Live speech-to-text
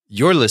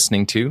You're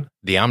listening to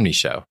The Omni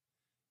Show.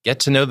 Get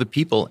to know the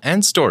people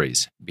and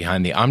stories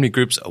behind the Omni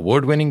Group's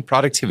award-winning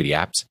productivity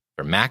apps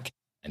for Mac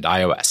and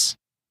iOS.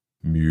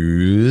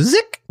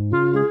 Music.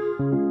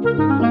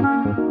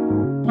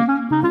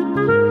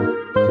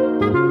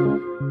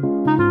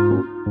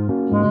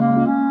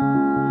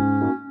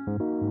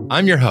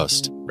 I'm your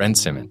host, Brent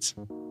Simmons.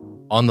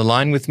 On the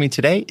line with me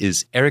today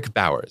is Eric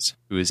Bowers,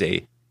 who is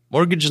a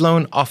mortgage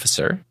loan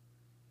officer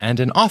and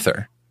an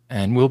author.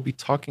 And we'll be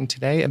talking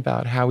today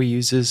about how he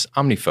uses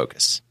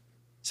OmniFocus.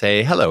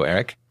 Say hello,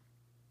 Eric.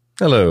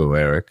 Hello,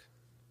 Eric.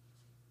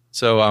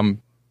 So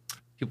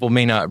people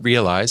may not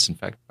realize, in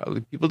fact,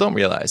 probably people don't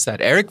realize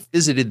that Eric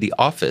visited the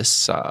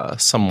office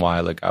some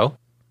while ago.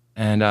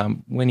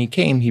 And when he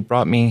came, he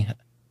brought me,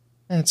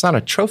 it's not a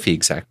trophy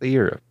exactly,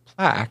 or a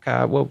plaque.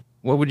 What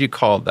would you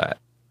call that?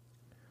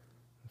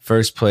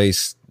 First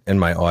place in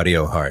my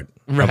audio heart.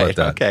 How about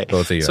that? Okay.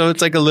 Both of you. So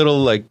it's like a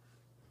little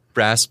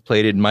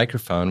brass-plated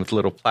microphone with a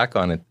little plaque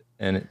on it,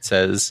 and it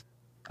says,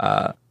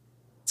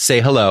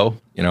 say hello,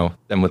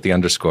 then with the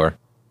underscore.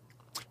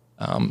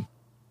 Then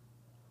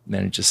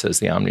it just says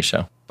The Omni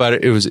Show.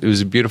 But it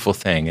was a beautiful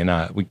thing,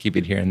 and we keep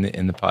it here in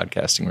the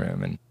podcasting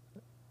room. And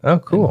oh,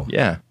 cool. And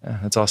yeah,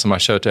 that's awesome. I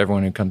show it to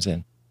everyone who comes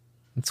in.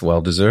 It's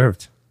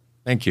well-deserved.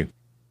 Thank you.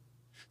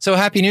 So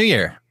Happy New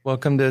Year.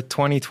 Welcome to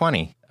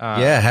 2020.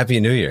 Yeah, Happy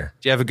New Year.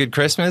 Did you have a good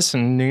Christmas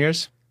and New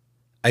Year's?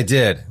 I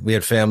did. We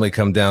had family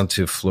come down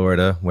to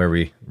Florida, where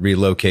we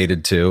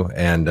relocated to,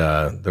 and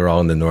they're all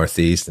in the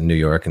Northeast, in New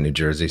York and New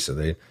Jersey, so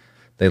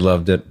they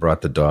loved it,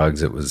 brought the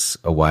dogs. It was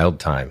a wild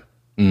time.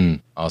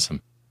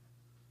 Awesome.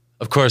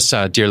 Of course,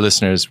 dear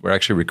listeners, we're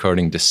actually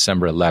recording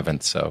December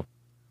 11th, so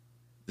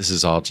this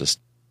is all just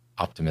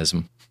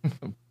optimism.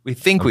 we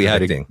think we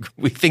had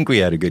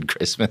a good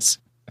Christmas.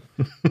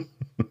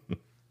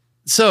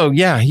 So,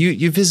 yeah,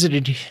 you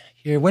visited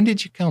here. When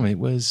did you come? It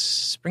was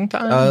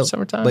springtime,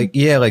 summertime? Like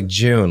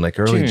June,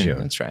 early June.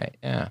 That's right,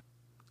 yeah.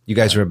 You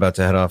guys were about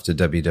to head off to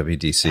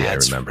WWDC, I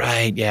remember. That's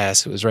right,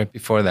 yes. It was right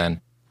before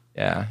then.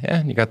 Yeah.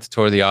 And you got to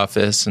tour the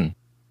office and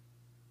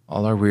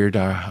all our weird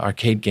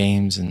arcade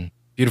games and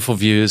beautiful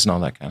views and all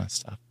that kind of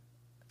stuff.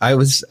 I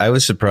was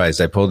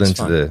surprised. I pulled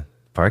into the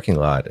parking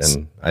lot,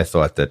 and I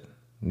thought that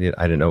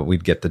I didn't know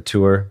we'd get the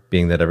tour,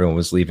 being that everyone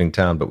was leaving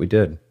town, but we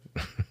did.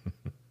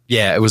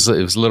 Yeah, it was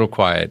a little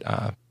quiet.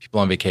 People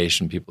on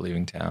vacation, people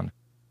leaving town.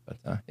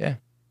 But yeah.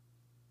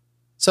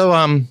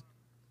 So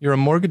you're a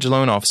mortgage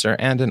loan officer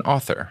and an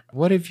author.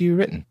 What have you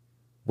written?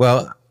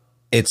 Well,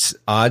 it's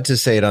odd to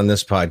say it on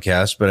this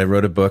podcast, but I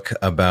wrote a book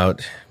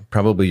about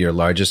probably your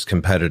largest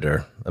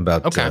competitor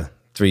about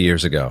 3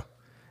 years ago.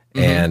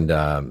 Mm-hmm.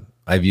 And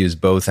I've used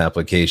both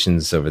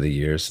applications over the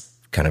years.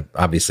 Kind of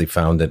obviously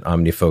found that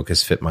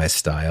OmniFocus fit my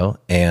style.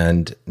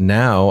 And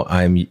now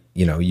I'm,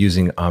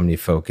 using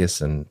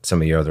OmniFocus and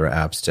some of your other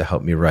apps to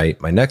help me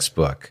write my next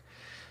book,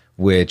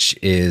 which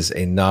is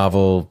a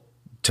novel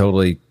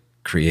totally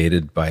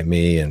created by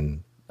me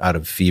and out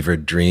of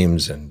fevered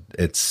dreams. And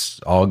it's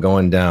all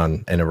going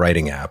down in a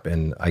writing app.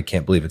 And I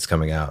can't believe it's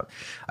coming out.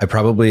 I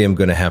probably am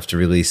going to have to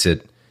release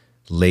it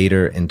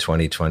later in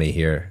 2020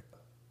 here,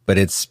 but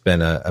it's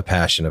been a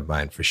passion of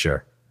mine for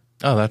sure.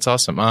 Oh, that's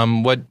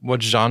awesome.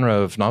 What genre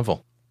of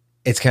novel?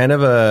 It's kind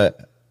of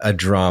a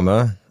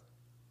drama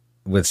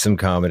with some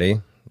comedy,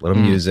 a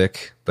little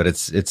music, but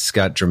it's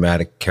got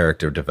dramatic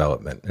character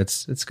development.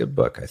 It's a good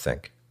book, I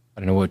think. I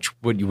don't know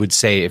what you would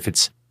say if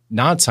it's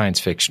not science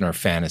fiction or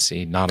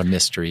fantasy, not a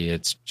mystery.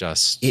 It's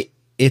just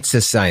it's a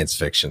science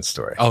fiction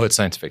story. Oh, it's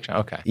science fiction.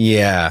 Okay.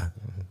 Yeah.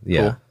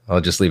 Cool. I'll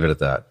just leave it at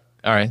that.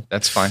 All right,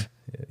 that's fine.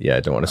 Yeah, I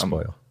don't want to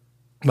spoil.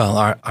 Well,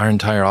 our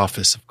entire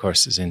office, of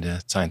course, is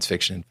into science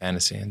fiction and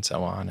fantasy and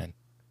so on. And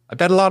I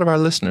bet a lot of our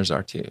listeners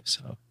are too.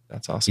 So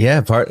that's awesome.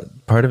 Yeah, part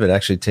of it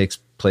actually takes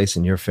place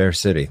in your fair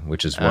city,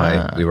 which is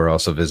why we were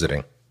also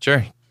visiting.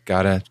 Sure.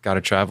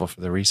 Gotta travel for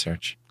the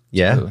research.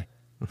 Yeah.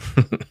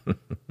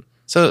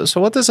 So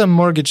what does a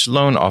mortgage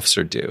loan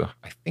officer do?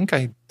 I think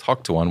I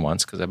talked to one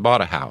once because I bought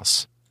a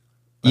house.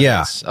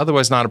 Yeah. It's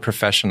otherwise not a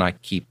profession I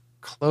keep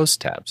close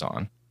tabs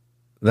on.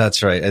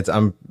 That's right.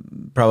 I'm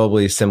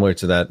probably similar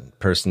to that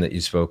person that you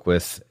spoke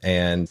with.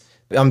 And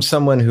I'm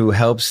someone who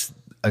helps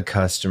a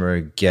customer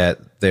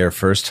get their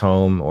first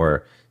home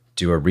or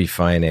do a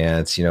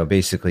refinance,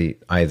 basically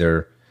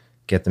either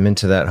get them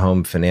into that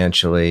home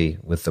financially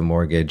with the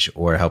mortgage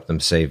or help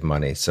them save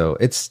money. So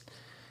it's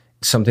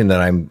something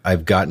that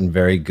I've gotten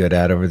very good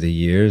at over the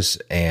years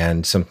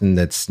and something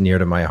that's near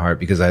to my heart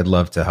because I'd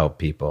love to help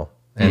people.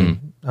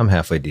 And I'm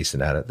halfway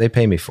decent at it. They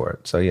pay me for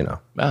it. So, Oh,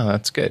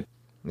 that's good.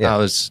 Yeah.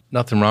 There's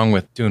nothing wrong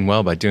with doing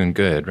well by doing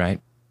good,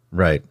 right?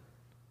 Right.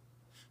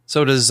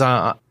 So does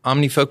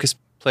OmniFocus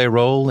play a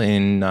role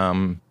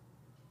in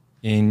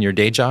your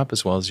day job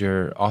as well as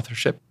your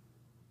authorship?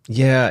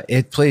 Yeah,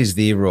 it plays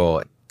the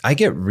role. I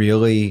get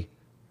really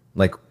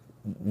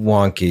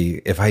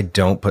wonky if I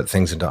don't put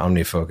things into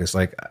OmniFocus.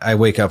 Like I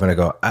wake up and I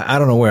go, I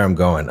don't know where I'm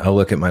going. I'll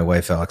look at my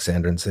wife,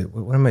 Alexandra, and say,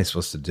 what am I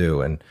supposed to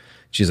do? And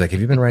she's like,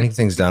 have you been writing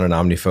things down in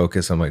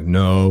OmniFocus? I'm like,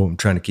 no, I'm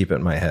trying to keep it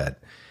in my head.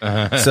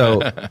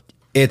 So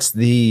it's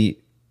the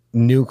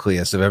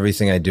nucleus of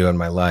everything I do in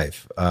my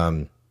life.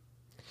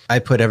 I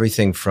put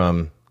everything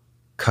from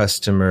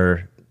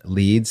customer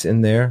leads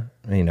in there,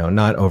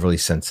 not overly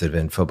sensitive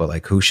info, but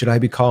like, who should I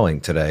be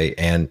calling today?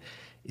 And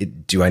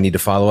do I need to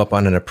follow up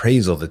on an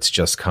appraisal that's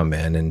just come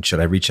in? And should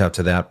I reach out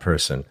to that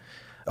person?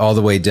 All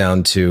the way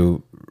down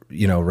to,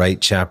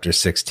 write chapter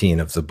 16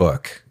 of the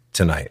book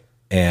tonight.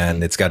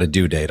 And it's got a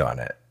due date on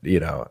it,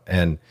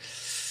 and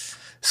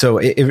so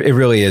it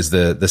really is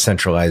the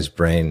centralized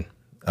brain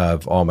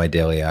of all my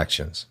daily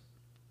actions.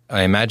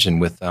 I imagine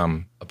with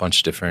a bunch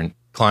of different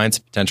clients,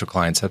 potential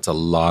clients, that's a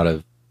lot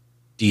of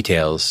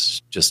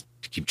details just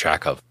to keep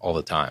track of all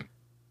the time.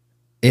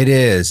 It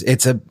is.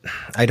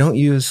 I don't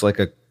use like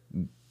a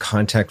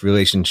contact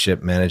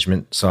relationship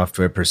management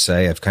software per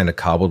se. I've kind of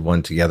cobbled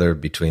one together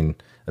between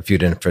a few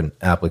different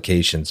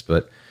applications,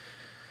 but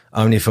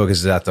OmniFocus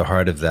is at the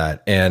heart of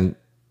that. And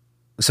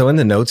so in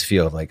the notes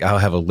field, like I'll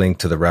have a link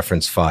to the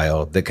reference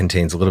file that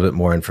contains a little bit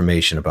more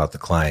information about the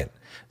client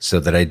so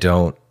that I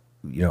don't,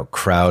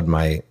 crowd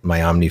my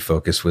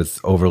OmniFocus with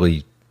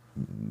overly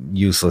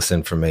useless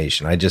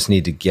information. I just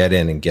need to get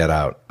in and get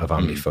out of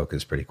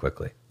OmniFocus pretty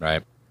quickly.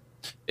 Right.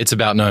 It's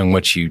about knowing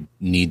what you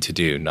need to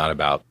do, not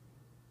about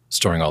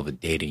storing all the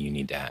data you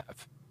need to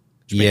have.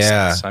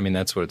 Yeah. Sense. I mean,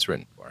 that's what it's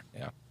written for.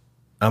 Yeah.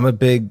 I'm a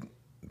big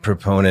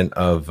proponent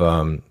of,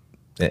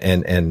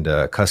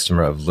 and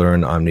customer of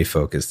Learn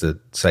OmniFocus, the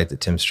site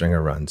that Tim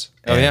Stringer runs.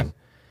 Oh, yeah.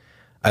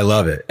 I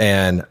love it.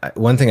 And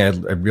one thing I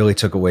really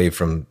took away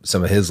from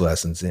some of his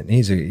lessons, and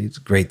he's a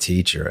great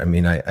teacher. I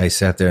mean, I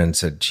sat there and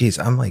said, geez,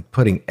 I'm like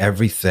putting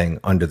everything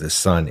under the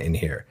sun in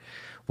here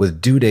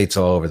with due dates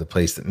all over the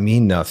place that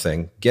mean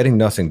nothing, getting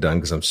nothing done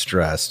because I'm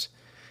stressed.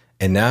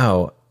 And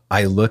now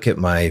I look at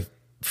my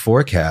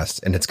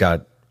forecast and it's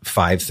got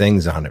 5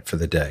 things on it for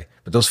the day.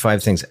 But those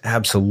 5 things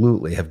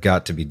absolutely have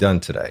got to be done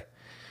today.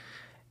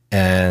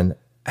 And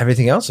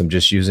everything else I'm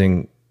just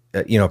using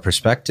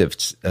perspective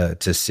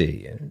to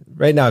see.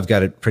 Right now I've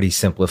got it pretty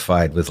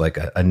simplified with like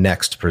a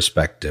next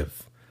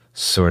perspective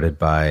sorted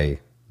by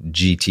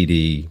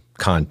GTD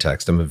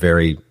context. I'm a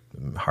very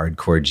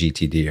hardcore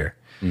GTDer.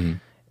 Mm-hmm.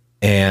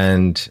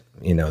 And,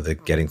 the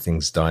getting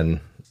things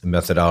done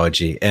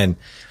methodology. And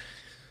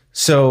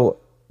so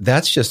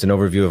that's just an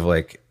overview of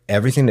like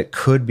everything that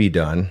could be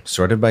done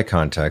sorted by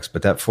context,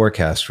 but that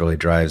forecast really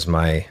drives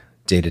my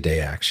day-to-day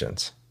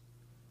actions.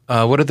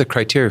 What are the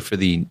criteria for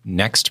the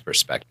next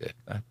perspective?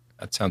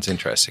 That sounds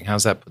interesting.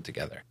 How's that put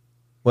together?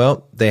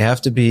 Well, they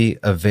have to be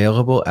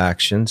available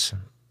actions.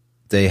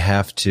 They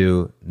have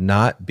to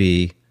not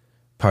be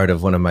part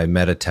of one of my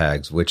meta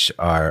tags, which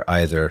are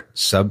either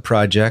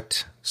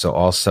sub-project. So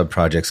all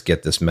sub-projects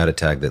get this meta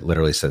tag that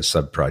literally says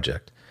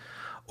sub-project.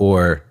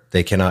 Or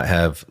they cannot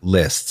have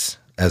lists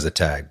as a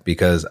tag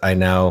because I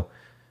now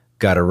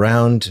got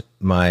around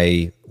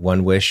my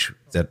one wish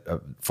that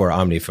for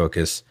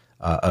OmniFocus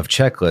of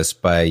checklists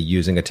by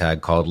using a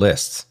tag called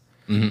lists.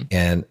 Mm-hmm.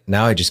 And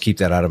now I just keep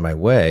that out of my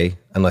way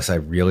unless I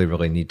really,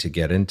 really need to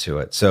get into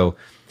it. So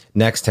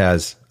Next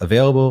has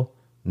available,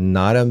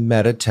 not a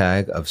meta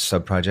tag of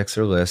subprojects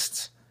or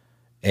lists,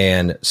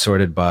 and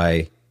sorted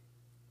by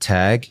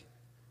tag.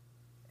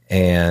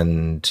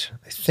 And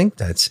I think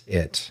that's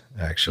it,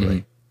 actually.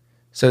 Mm-hmm.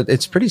 So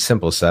it's pretty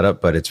simple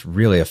setup, but it's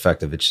really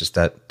effective. It's just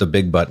that the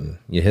big button.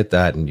 You hit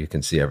that and you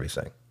can see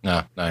everything.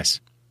 Oh,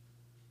 nice.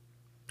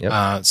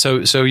 Yep.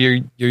 So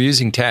you're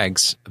using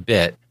tags a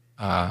bit.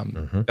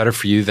 Better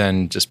for you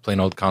than just plain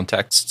old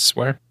context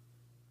square?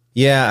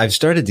 Yeah, I've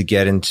started to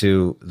get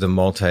into the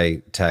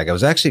multi-tag. I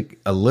was actually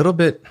a little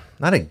bit,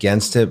 not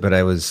against it, but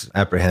I was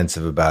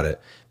apprehensive about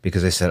it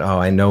because I said, oh,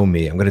 I know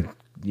me. I'm going to,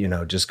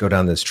 just go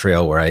down this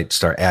trail where I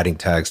start adding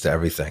tags to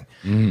everything.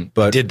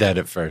 But I did that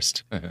at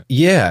first.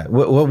 Yeah.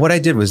 What I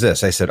did was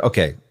this. I said,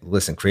 okay,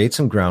 listen, create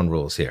some ground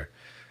rules here.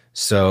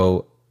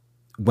 So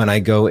when I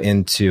go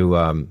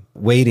into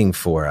waiting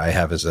for, I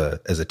have as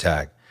a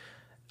tag.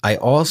 I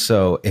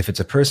also, if it's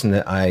a person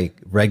that I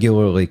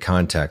regularly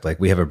contact, like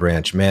we have a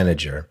branch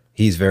manager,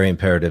 he's very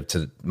imperative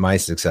to my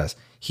success.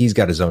 He's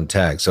got his own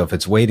tag. So if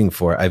it's waiting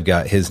for, I've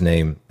got his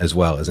name as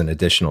well as an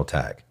additional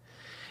tag.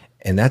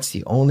 And that's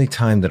the only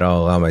time that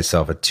I'll allow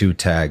myself a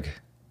 2-tag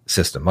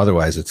system.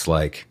 Otherwise, it's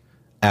like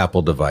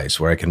Apple device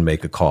where I can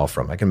make a call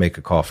from. I can make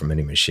a call from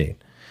any machine,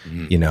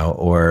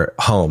 or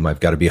home. I've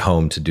got to be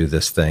home to do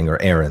this thing,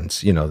 or errands,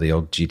 the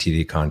old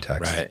GTD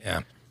context. Right,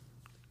 yeah.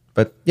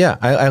 But yeah,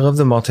 I love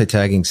the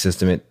multi-tagging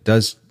system. It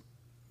does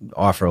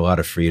offer a lot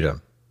of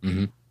freedom.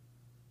 Mm-hmm.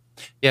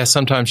 Yeah,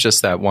 sometimes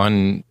just that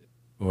one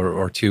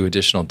or two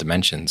additional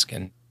dimensions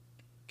can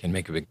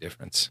make a big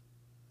difference.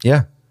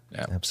 Yeah,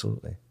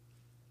 absolutely.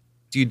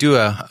 Do you do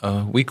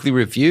a weekly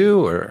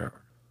review, or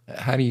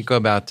how do you go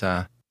about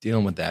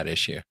dealing with that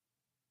issue?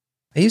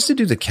 I used to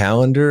do the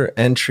calendar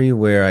entry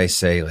where I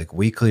say like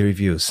weekly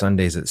review,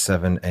 Sundays at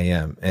 7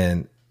 a.m.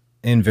 And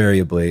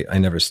invariably, I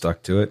never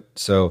stuck to it.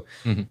 So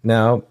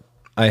now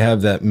I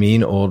have that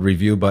mean old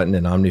review button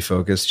in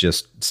OmniFocus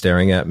just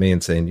staring at me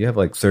and saying, you have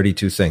like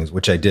 32 things,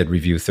 which I did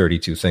review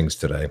 32 things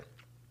today.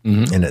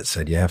 Mm-hmm. And it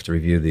said, you have to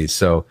review these.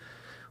 So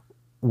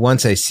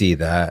once I see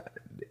that,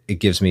 it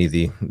gives me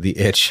the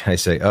itch. I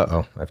say,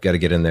 oh, I've got to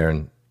get in there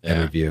and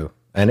review.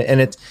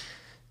 And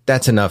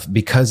that's enough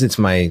because it's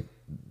my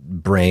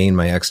brain,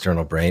 my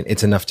external brain.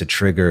 It's enough to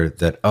trigger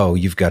that, oh,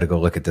 you've got to go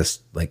look at this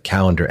like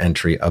calendar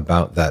entry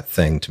about that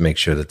thing to make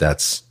sure that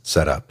that's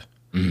set up.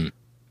 Mm-hmm.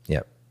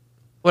 Yep.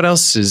 What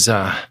else is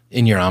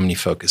in your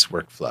OmniFocus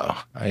workflow?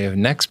 I have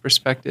next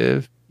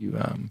perspective. You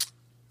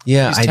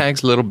use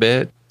tags a little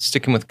bit,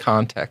 sticking with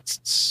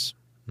contexts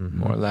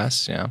more or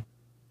less. Yeah.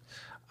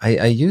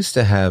 I used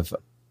to have,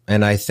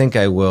 and I think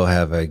I will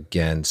have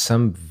again,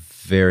 some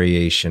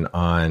variation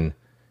on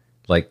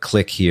like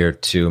click here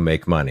to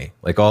make money.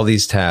 Like all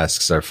these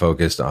tasks are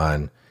focused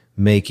on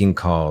making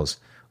calls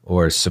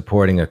or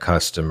supporting a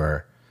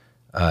customer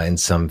in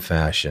some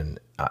fashion,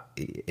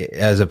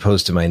 as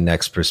opposed to my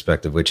next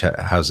perspective, which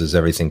houses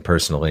everything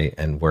personally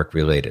and work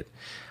related.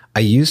 I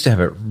used to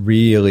have it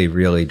really,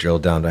 really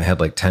drilled down. I had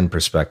like 10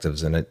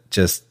 perspectives and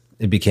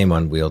it became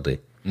unwieldy.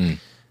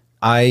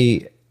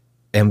 I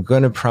am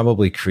going to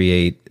probably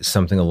create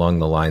something along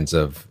the lines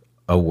of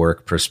a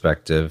work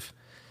perspective,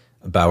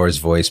 Bauer's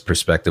Voice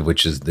perspective,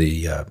 which is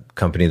the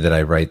company that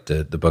I write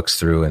the books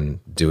through and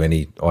do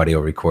any audio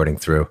recording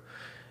through,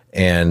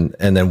 and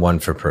then one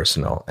for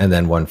personal, and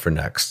then one for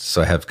next.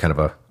 So I have kind of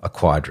a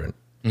quadrant.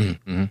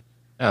 Mm-hmm.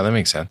 Yeah, that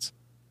makes sense.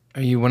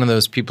 Are you one of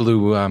those people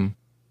who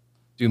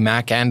do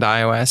Mac and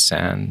iOS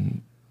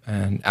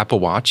and Apple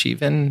Watch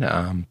even,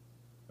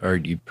 or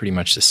do you pretty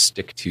much just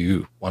stick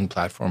to one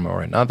platform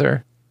or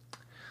another?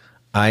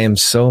 I am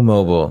so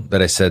mobile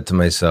that I said to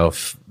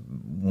myself,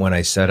 when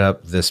I set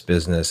up this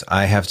business,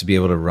 I have to be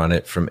able to run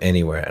it from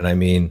anywhere. And I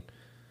mean,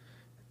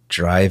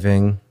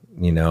 driving,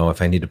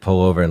 if I need to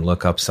pull over and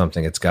look up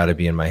something, it's got to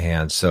be in my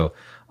hands. So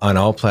on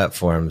all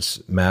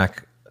platforms,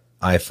 Mac,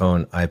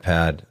 iPhone,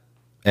 iPad,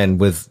 and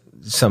with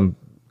some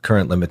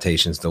current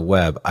limitations, the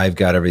web, I've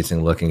got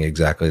everything looking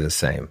exactly the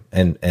same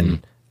and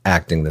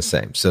acting the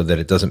same so that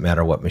it doesn't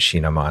matter what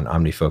machine I'm on.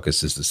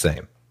 OmniFocus is the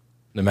same.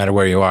 No matter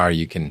where you are,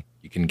 you can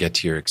get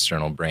to your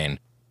external brain.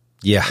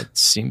 Yeah. It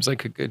seems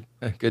like a good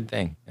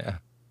thing. Yeah.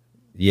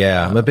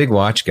 Yeah. I'm a big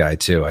watch guy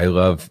too. I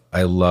love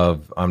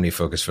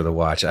OmniFocus for the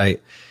watch. I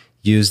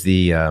use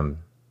the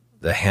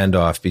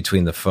handoff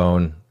between the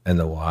phone and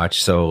the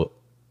watch. So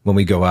when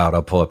we go out,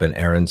 I'll pull up an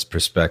Aaron's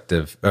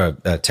perspective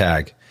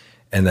tag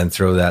and then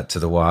throw that to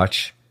the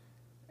watch.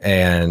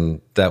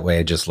 And that way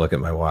I just look at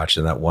my watch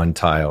in that one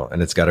tile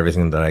and it's got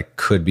everything that I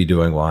could be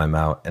doing while I'm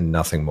out and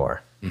nothing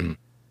more. Wow,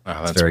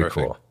 that's it's very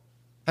perfect. cool.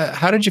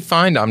 How did you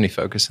find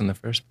OmniFocus in the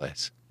first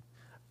place?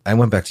 I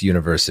went back to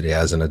university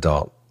as an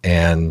adult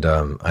and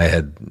I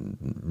had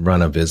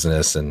run a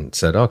business and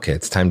said, okay,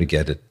 it's time to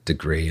get a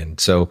degree. And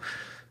so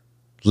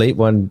late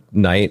one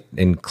night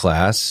in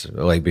class,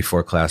 like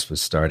before class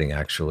was starting,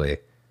 actually,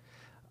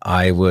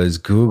 I was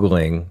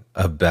Googling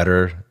a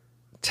better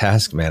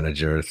task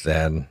manager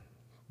than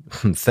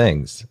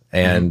things.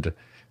 And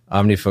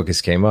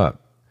OmniFocus came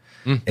up.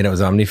 And it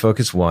was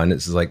OmniFocus 1.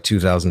 This is like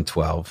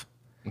 2012.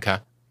 Okay.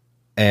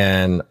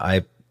 And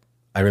I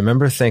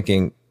remember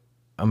thinking,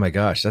 oh my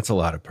gosh, that's a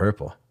lot of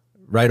purple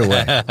right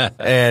away.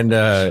 And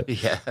I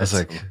was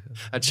like,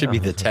 that should be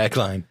the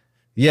tagline.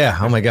 Yeah.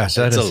 Oh my gosh,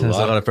 that's a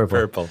lot of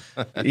purple.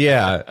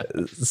 Yeah.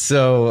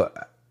 So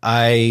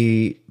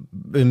I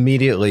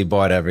immediately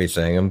bought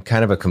everything. I'm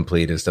kind of a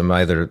completist. I'm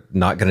either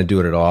not going to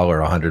do it at all or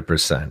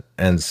 100%.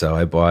 And so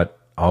I bought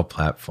all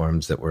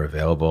platforms that were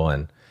available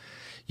and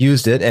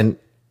used it. And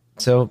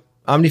so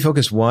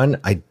OmniFocus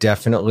 1,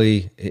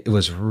 it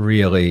was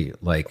really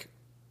like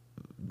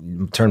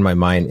turned my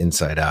mind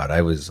inside out.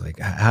 I was like,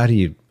 how do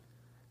you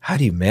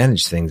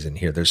manage things in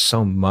here? There's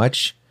so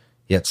much,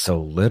 yet so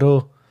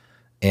little.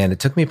 And it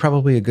took me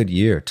probably a good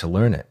year to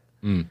learn it.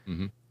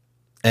 Mm-hmm.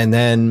 And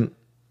then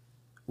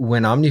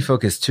when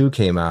OmniFocus 2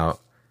 came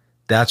out,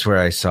 that's where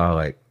I saw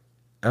like,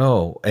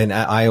 oh, and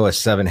iOS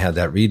 7 had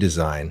that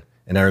redesign.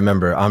 And I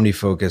remember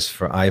OmniFocus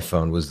for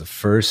iPhone was the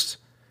first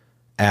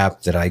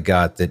app that I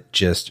got that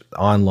just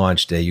on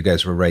launch day, you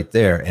guys were right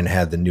there and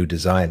had the new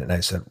design. And I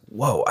said,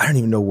 whoa, I don't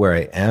even know where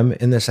I am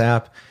in this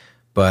app,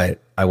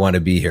 but I want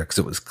to be here because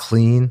it was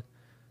clean.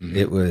 Mm-hmm.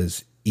 It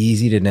was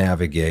easy to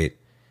navigate.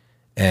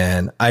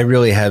 And I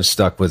really have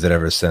stuck with it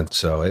ever since.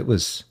 So it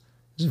was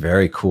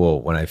very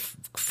cool. When I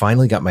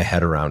finally got my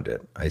head around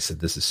it, I said,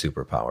 this is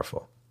super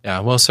powerful. Yeah,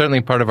 well,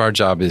 certainly part of our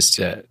job is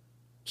to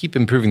keep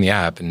improving the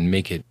app and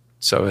make it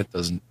so it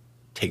doesn't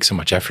take so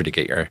much effort to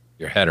get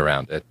your head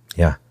around it.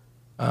 Yeah.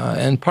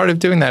 And part of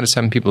doing that is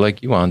having people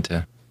like you on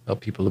to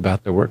help people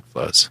about their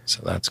workflows.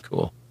 So that's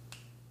cool.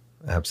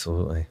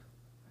 Absolutely.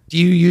 Do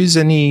you use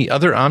any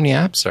other Omni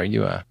apps? Are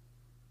you a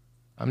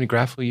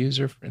OmniGraffle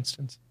user, for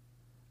instance?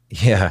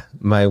 Yeah,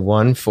 my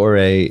one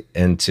foray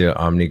into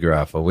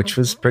OmniGraffle, which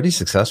was pretty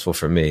successful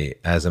for me,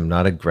 as I'm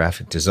not a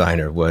graphic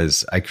designer,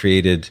 was I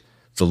created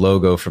the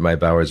logo for my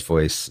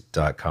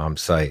bowersvoice.com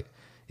site.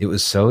 It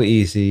was so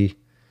easy.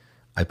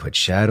 I put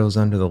shadows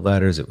under the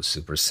letters. It was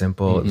super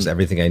simple. It was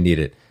everything I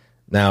needed.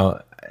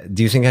 Now,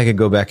 do you think I could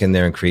go back in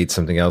there and create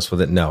something else with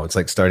it? No, it's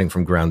like starting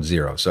from ground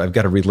zero. So I've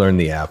got to relearn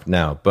the app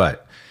now,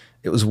 but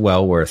it was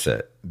well worth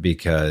it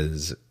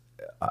because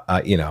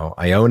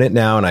I own it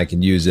now and I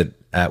can use it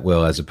at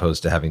will as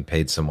opposed to having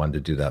paid someone to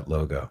do that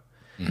logo.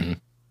 Mm-hmm.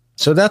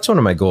 So that's one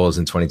of my goals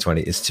in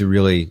 2020 is to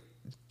really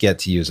get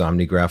to use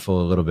OmniGraffle a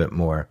little bit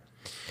more.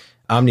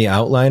 Omni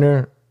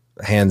Outliner,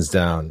 hands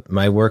down.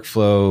 My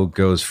workflow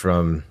goes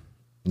from,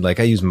 like,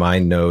 I use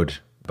MindNode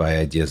by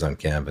Ideas on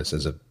Canvas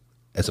as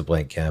a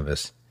blank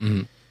canvas.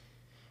 Mm-hmm.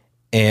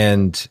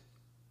 And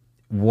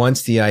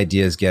once the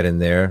ideas get in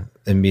there,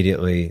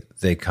 immediately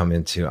they come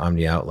into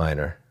Omni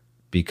Outliner,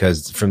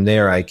 because from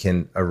there I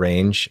can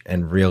arrange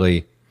and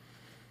really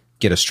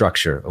get a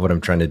structure of what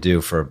I'm trying to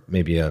do for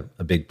maybe a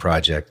big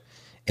project.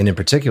 And in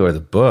particular, the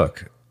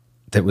book,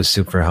 that was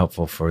super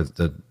helpful for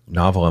the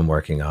novel I'm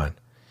working on.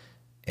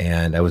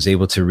 And I was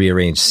able to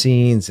rearrange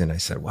scenes, and I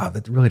said, wow,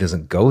 that really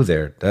doesn't go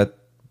there. That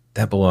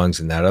belongs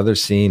in that other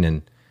scene.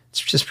 And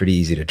it's just pretty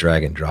easy to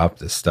drag and drop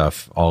this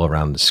stuff all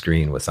around the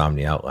screen with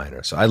Omni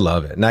Outliner. So I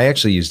love it. And I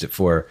actually used it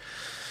for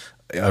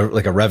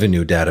like a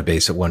revenue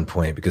database at one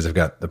point, because I've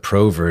got the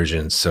pro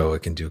version, so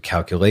it can do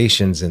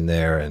calculations in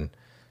there. And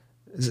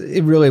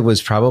it really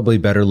was probably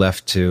better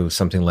left to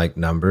something like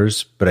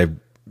Numbers, but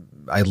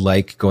I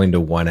like going to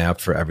one app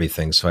for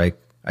everything. So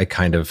I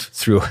kind of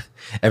threw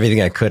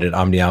everything I could at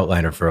Omni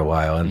Outliner for a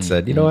while and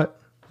said, you know what?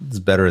 It's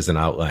better as an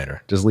outliner.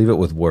 Just leave it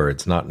with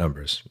words, not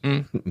numbers.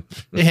 It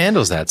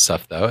handles that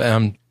stuff,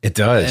 though. It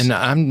does.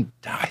 And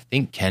I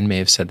think Ken may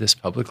have said this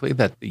publicly,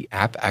 that the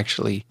app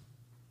actually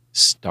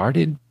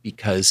started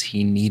because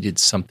he needed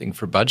something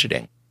for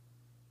budgeting.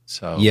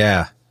 So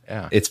yeah,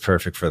 it's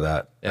perfect for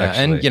that. Yeah,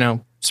 actually.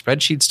 And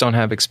spreadsheets don't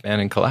have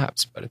expand and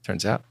collapse, but it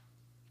turns out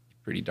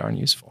pretty darn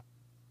useful.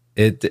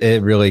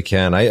 It really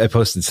can. I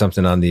posted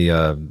something on the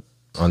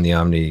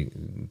Omni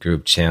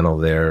group channel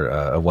there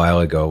a while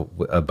ago,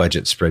 a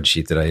budget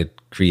spreadsheet that I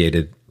had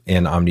created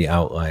in Omni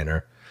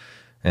Outliner.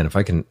 And if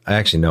I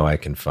actually know I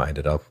can find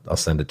it. I'll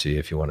send it to you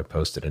if you want to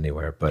post it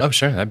anywhere. But oh,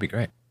 sure, that'd be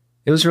great.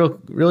 It was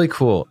really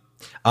cool.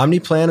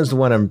 OmniPlan is the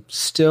one I'm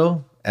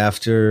still,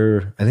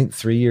 after I think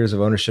 3 years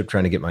of ownership,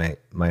 trying to get my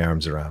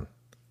arms around.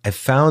 I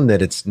found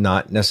that it's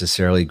not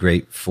necessarily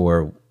great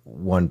for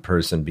one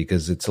person,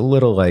 because it's a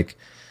little like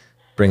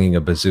bringing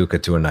a bazooka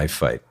to a knife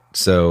fight.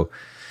 So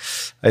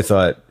I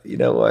thought, you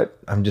know what?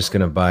 I'm just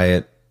going to buy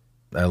it.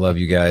 I love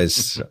you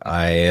guys.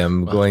 I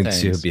am going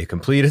to be a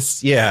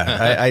completist.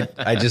 Yeah,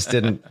 I just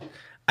didn't.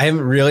 I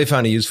haven't really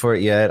found a use for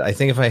it yet. I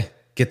think if I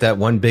get that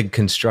one big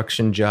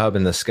construction job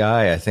in the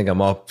sky, I think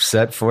I'm all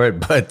set for it.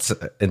 But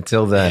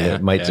until then,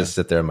 it might just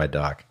sit there in my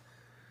dock.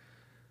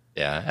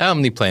 Yeah,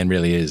 OmniPlan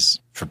really is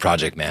for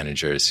project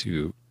managers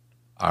who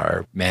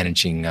are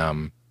managing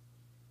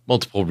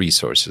multiple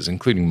resources,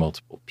 including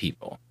multiple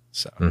people.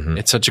 So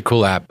it's such a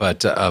cool app,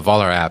 but of all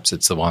our apps,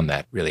 it's the one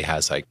that really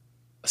has like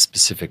a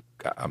specific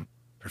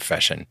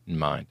profession in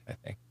mind, I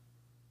think.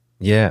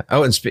 Yeah.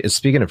 Oh, and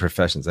speaking of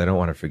professions, I don't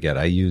want to forget,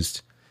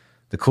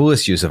 the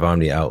coolest use of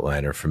Omni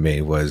Outliner for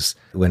me was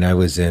when I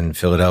was in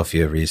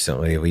Philadelphia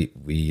recently.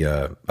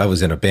 I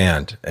was in a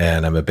band,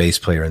 and I'm a bass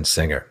player and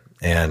singer,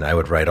 and I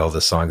would write all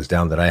the songs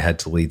down that I had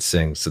to lead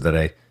sing, so that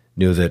I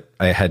knew that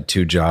I had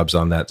 2 jobs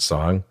on that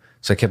song.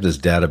 So I kept this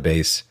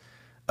database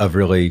of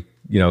really,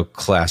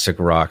 classic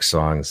rock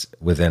songs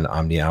within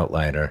Omni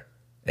Outliner.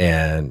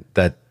 And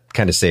that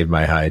kind of saved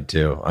my hide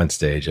too on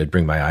stage. I'd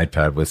bring my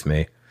iPad with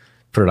me,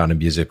 put it on a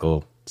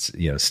musical,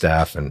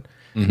 staff, and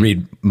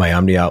read my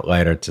Omni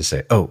Outliner to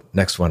say, oh,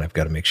 next one, I've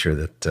got to make sure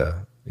that,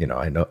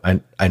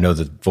 I know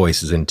the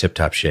voice is in tip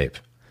top shape.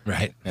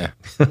 Right. Yeah.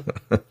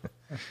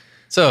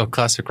 So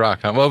classic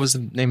rock, huh? What was the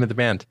name of the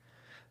band?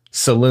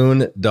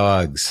 Saloon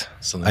Dogs.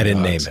 I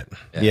didn't name it.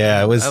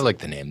 Yeah, it was. I like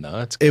the name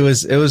though. It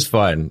was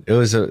fun. It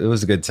was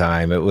a good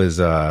time. It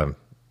was a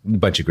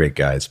bunch of great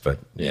guys, but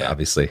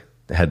obviously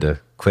I had to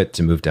quit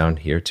to move down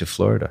here to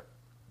Florida.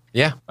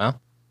 Yeah.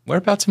 Well,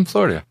 whereabouts in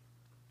Florida?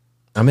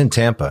 I'm in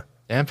Tampa.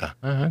 Tampa.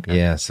 Oh, okay.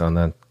 Yeah. So on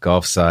the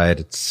Gulf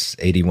side, it's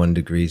 81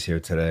 degrees here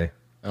today.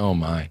 Oh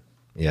my.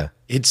 Yeah.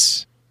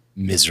 It's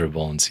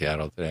miserable in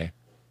Seattle today.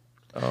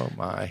 Oh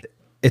my.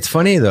 It's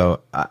funny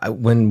though.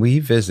 When we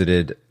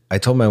visited, I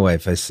told my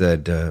wife, I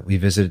said, we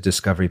visited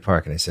Discovery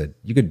Park, and I said,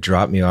 you could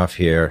drop me off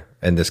here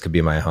and this could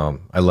be my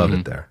home. I love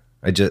it there.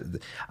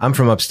 I'm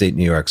from upstate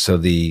New York, so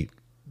the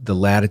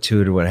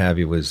latitude or what have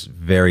you was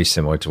very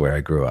similar to where I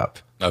grew up.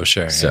 Oh,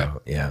 sure.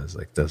 So yeah, it was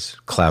like those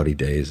cloudy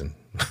days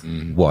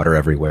and water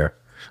everywhere.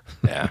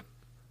 Yeah.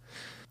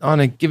 On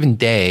a given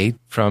day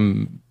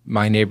from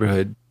my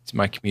neighborhood to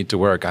my commute to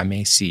work, I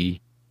may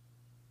see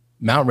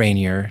Mount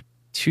Rainier,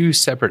 2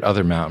 separate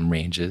other mountain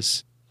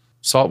ranges,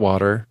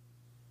 saltwater,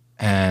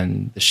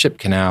 and the Ship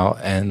Canal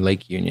and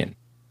Lake Union.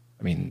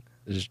 I mean,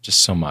 there's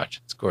just so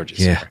much. It's gorgeous.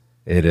 Yeah, here.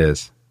 It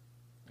is.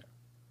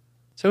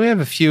 So we have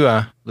a few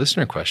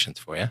listener questions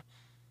for you.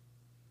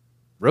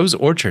 Rose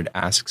Orchard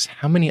asks,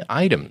 how many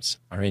items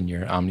are in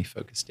your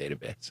OmniFocus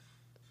database?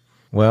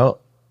 Well,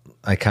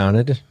 I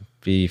counted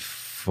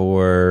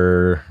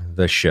before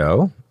the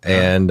show,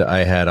 and I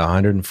had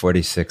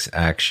 146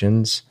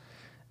 actions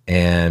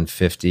and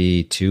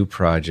 52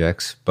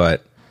 projects,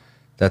 but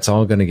that's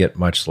all going to get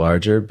much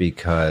larger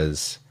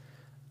because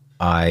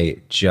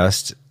I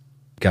just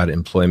got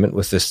employment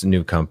with this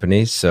new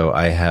company, so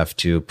I have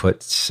to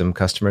put some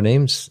customer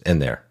names in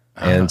there.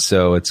 And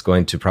so it's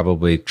going to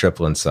probably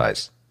triple in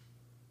size.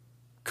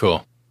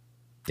 Cool.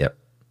 Yep.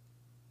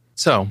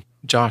 So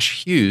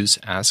Josh Hughes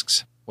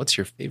asks, what's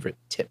your favorite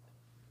tip?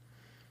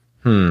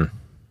 This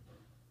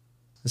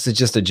is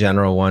just a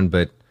general one,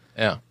 but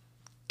Yeah.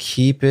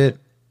 keep it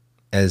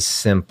as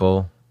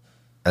simple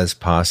as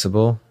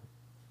possible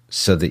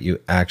so that you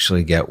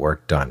actually get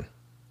work done.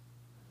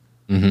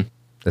 Mm-hmm.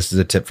 This is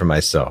a tip for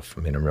myself.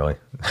 I mean, I'm really,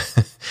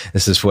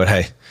 this is what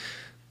I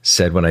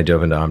said when I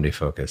dove into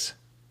OmniFocus.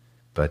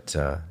 But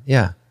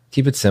yeah,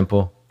 keep it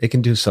simple. It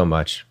can do so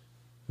much.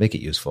 Make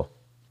it useful.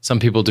 Some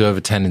people do have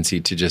a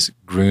tendency to just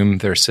groom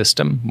their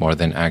system more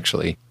than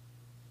actually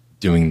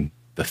doing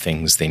the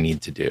things they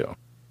need to do.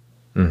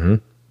 Mm-hmm.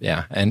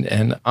 Yeah, and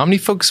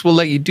OmniFocus will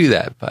let you do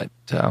that, but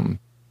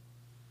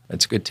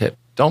that's a good tip.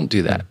 Don't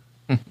do that.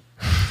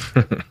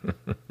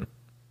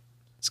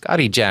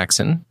 Scotty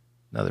Jackson,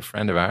 another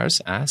friend of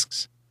ours,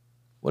 asks,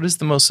 what is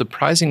the most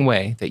surprising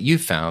way that you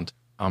found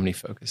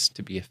OmniFocus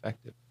to be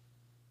effective?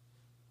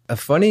 A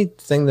funny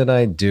thing that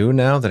I do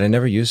now that I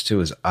never used to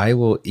is I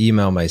will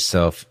email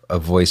myself a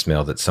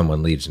voicemail that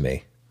someone leaves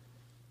me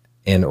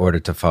in order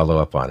to follow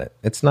up on it.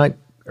 It's not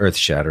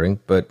earth-shattering,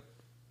 but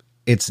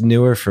it's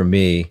newer for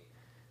me.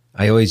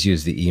 I always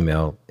use the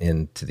email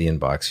into the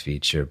inbox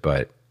feature,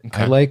 but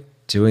I like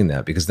doing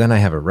that because then I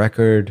have a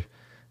record.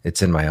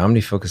 It's in my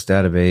OmniFocus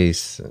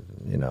database.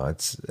 You know,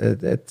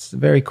 it's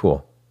very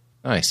cool.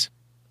 Nice.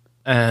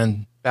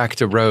 And back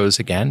to Rose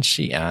again.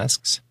 She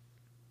asks,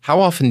 how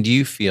often do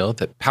you feel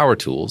that power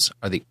tools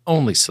are the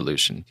only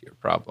solution to your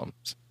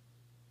problems?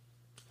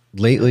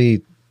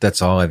 Lately,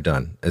 that's all I've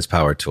done is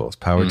power tools,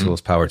 power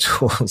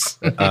tools.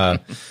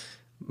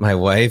 My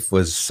wife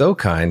was so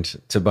kind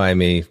to buy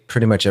me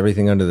pretty much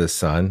everything under the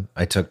sun.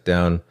 I took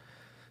down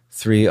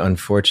 3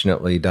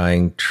 unfortunately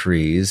dying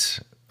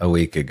trees a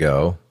week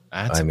ago.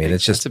 That's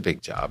a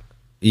big job.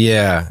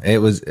 Yeah, it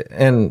was.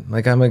 And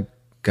like, I'm a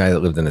guy that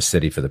lived in a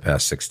city for the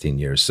past 16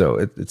 years, so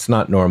it's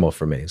not normal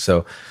for me.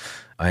 So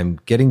I'm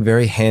getting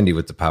very handy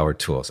with the power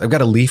tools. I've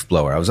got a leaf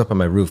blower. I was up on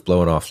my roof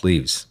blowing off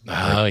leaves.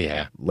 Oh,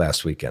 yeah.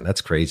 Last weekend.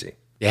 That's crazy.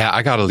 Yeah,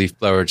 I got a leaf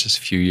blower just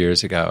a few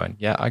years ago. And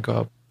yeah, I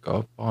go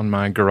up on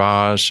my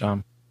garage.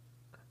 I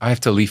have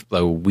to leaf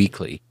blow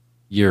weekly,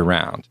 year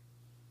round.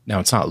 Now,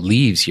 it's not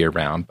leaves year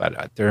round,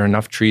 but there are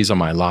enough trees on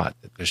my lot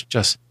that there's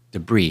just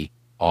debris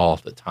all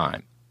the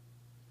time.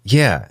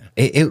 Yeah,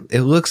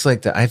 it looks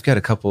like that. I've got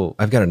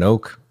an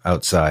oak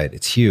outside.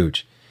 It's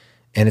huge.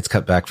 And it's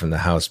cut back from the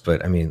house.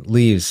 But I mean,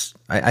 leaves,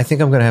 I think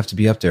I'm going to have to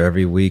be up there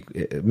every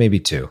week, maybe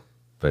 2.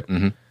 But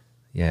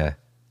yeah.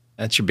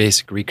 That's your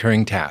basic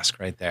recurring task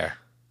right there.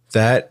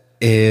 That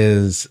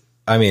is,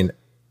 I mean,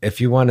 if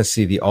you want to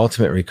see the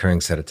ultimate recurring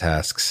set of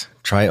tasks,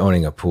 try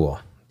owning a pool.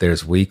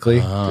 There's weekly,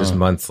 there's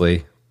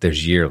monthly,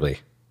 there's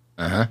yearly.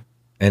 And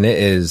it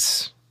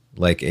is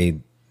like a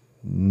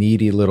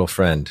needy little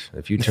friend.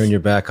 If you turn your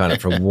back on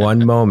it for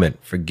one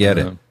moment, forget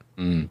it.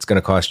 It's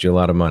going to cost you a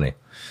lot of money.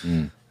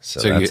 So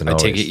I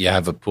take it you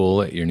have a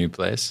pool at your new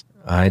place?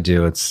 I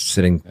do. It's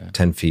sitting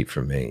 10 feet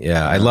from me.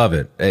 Yeah, I love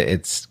it.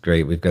 It's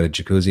great. We've got a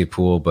jacuzzi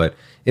pool, but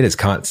it is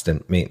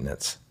constant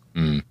maintenance.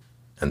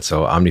 And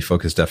so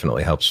OmniFocus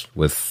definitely helps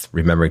with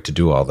remembering to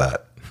do all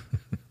that.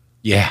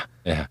 Yeah.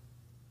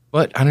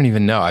 What? I don't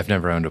even know. I've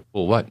never owned a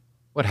pool.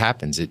 What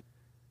happens? It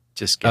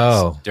just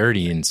gets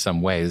dirty in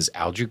some way. Does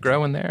algae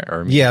grow in there?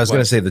 Or yeah, I was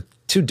going to say the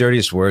 2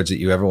 dirtiest words that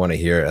you ever want to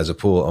hear as a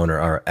pool owner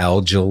are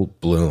algal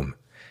bloom.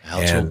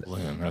 Algal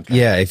bloom. Okay.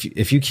 Yeah,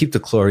 if you keep the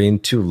chlorine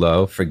too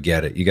low,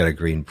 forget it. You got a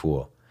green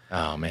pool.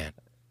 Oh man.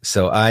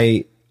 So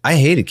I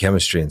hated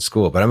chemistry in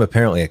school, but I'm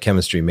apparently a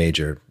chemistry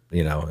major,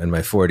 you know, in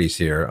my 40s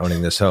here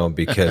owning this home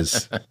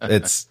because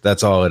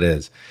that's all it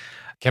is.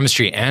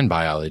 Chemistry and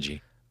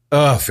biology.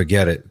 Oh,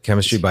 forget it.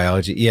 Chemistry,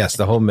 biology. Yes,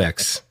 the whole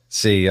mix.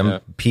 See,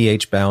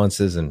 pH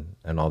balances and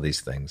all these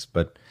things,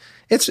 but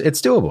it's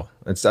doable.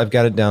 I've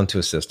got it down to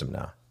a system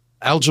now.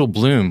 Algal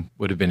bloom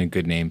would have been a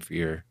good name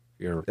for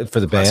for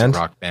the band,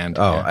 rock band.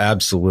 Oh, yeah.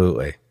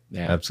 Absolutely.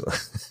 Yeah. Absolutely.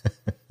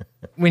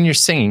 When you're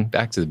singing,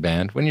 back to the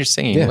band, when you're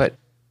singing,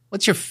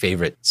 what's your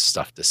favorite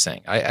stuff to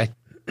sing? I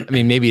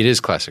mean, maybe it is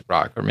classic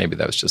rock, or maybe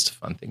that was just a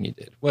fun thing you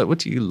did. What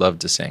do you love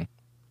to sing?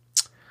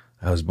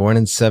 I was born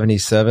in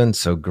 1977,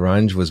 so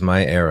grunge was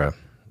my era.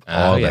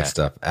 All that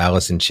stuff.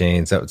 Alice in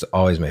Chains, that was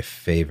always my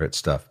favorite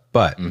stuff.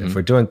 But if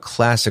we're doing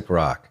classic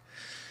rock,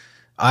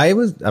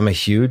 I'm a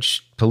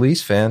huge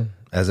Police fan.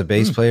 As a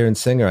bass player and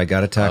singer, I got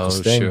to tackle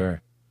Sting.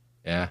 Sure.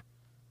 Yeah.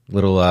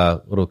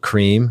 Little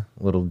Cream,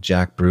 little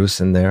Jack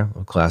Bruce in there,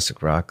 little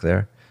classic rock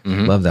there.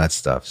 Love that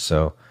stuff.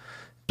 So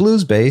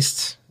blues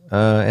based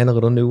and a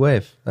little new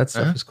wave. That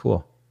stuff is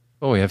cool.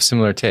 Oh, we have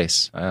similar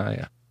tastes.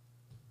 Yeah.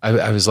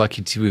 I was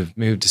lucky to have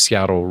moved to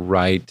Seattle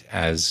right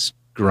as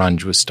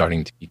grunge was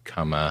starting to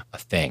become a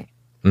thing.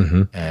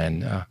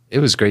 And it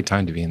was a great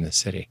time to be in the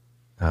city.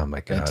 Oh my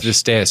gosh. To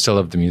this day, I still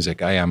love the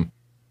music.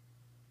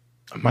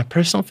 My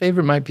personal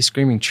favorite might be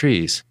Screaming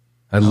Trees.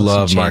 I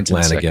love Mark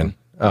Lanigan.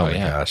 Oh my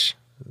gosh.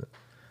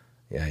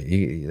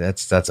 Yeah,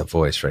 that's a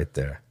voice right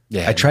there.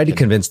 Yeah, I tried to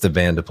convince the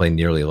band to play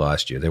Nearly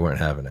Lost You. They weren't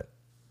having it.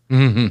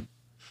 Mm-hmm.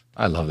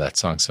 I love that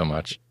song so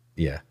much.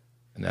 Yeah.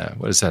 And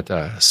what is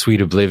that?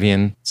 Sweet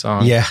Oblivion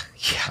song? Yeah.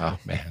 Oh,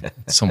 man.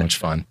 It's so much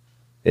fun.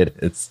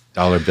 It's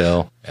Dollar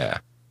Bill. Yeah.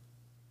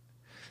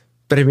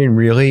 But I mean,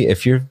 really,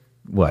 if you're,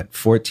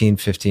 14,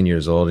 15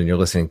 years old and you're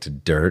listening to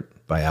Dirt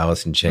by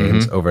Alice in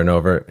Chains over and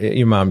over,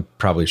 your mom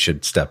probably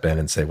should step in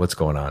and say, what's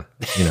going on?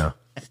 Yeah.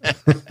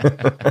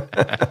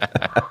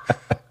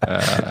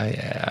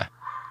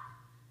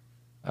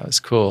 That was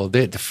cool.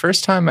 The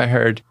first time I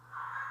heard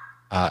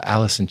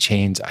Alice in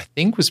Chains, I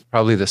think was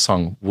probably the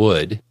song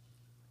Wood.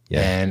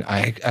 Yeah. And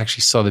I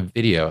actually saw the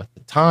video. At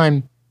the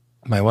time,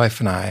 my wife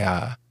and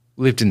I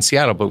lived in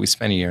Seattle, but we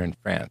spent a year in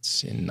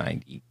France in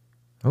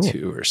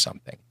 92 or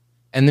something.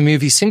 And the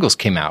movie Singles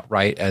came out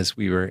right as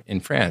we were in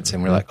France.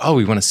 And we're like,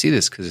 we want to see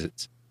this because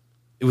it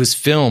was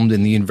filmed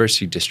in the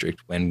University District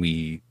when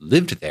we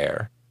lived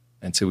there.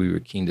 And so we were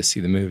keen to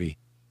see the movie.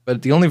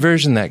 But the only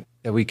version that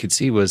we could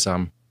see was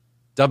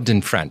dubbed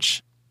in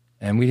French.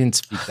 And we didn't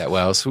speak that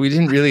well, so we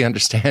didn't really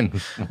understand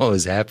what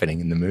was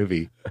happening in the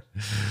movie.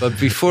 But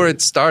before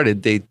it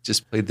started, they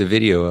just played the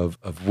video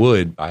of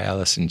Wood by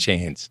Alice in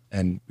Chains.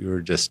 And we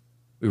were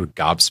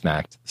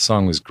gobsmacked. The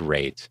song was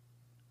great.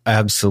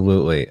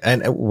 Absolutely.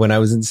 And when I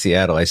was in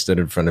Seattle, I stood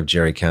in front of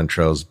Jerry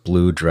Cantrell's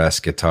blue dress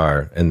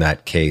guitar in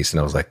that case.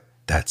 And I was like,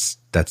 that's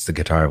the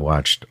guitar I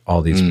watched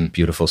all these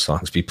beautiful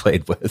songs be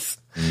played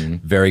with.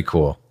 Very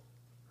cool.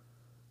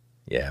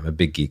 Yeah, I'm a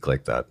big geek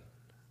like that.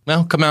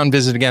 Well, come out and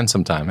visit again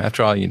sometime.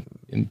 After all, you'll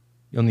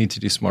need to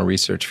do some more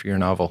research for your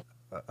novel.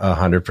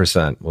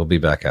 100%. We'll be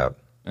back out.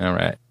 All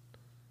right.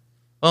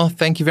 Well,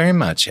 thank you very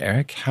much,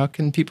 Eric. How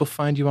can people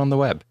find you on the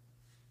web?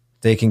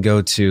 They can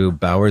go to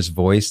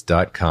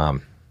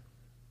bowersvoice.com.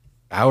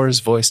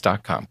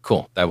 bowersvoice.com.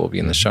 Cool. That will be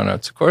in the show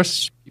notes. Of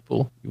course, you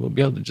will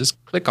be able to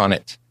just click on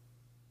it.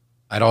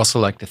 I'd also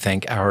like to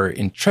thank our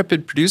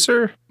intrepid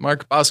producer,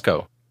 Mark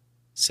Bosco.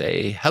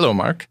 Say hello,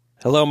 Mark.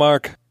 Hello,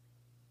 Mark.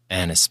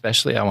 And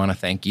especially I want to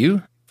thank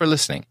you for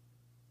listening.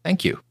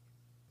 Thank you.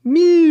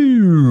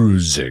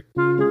 Music.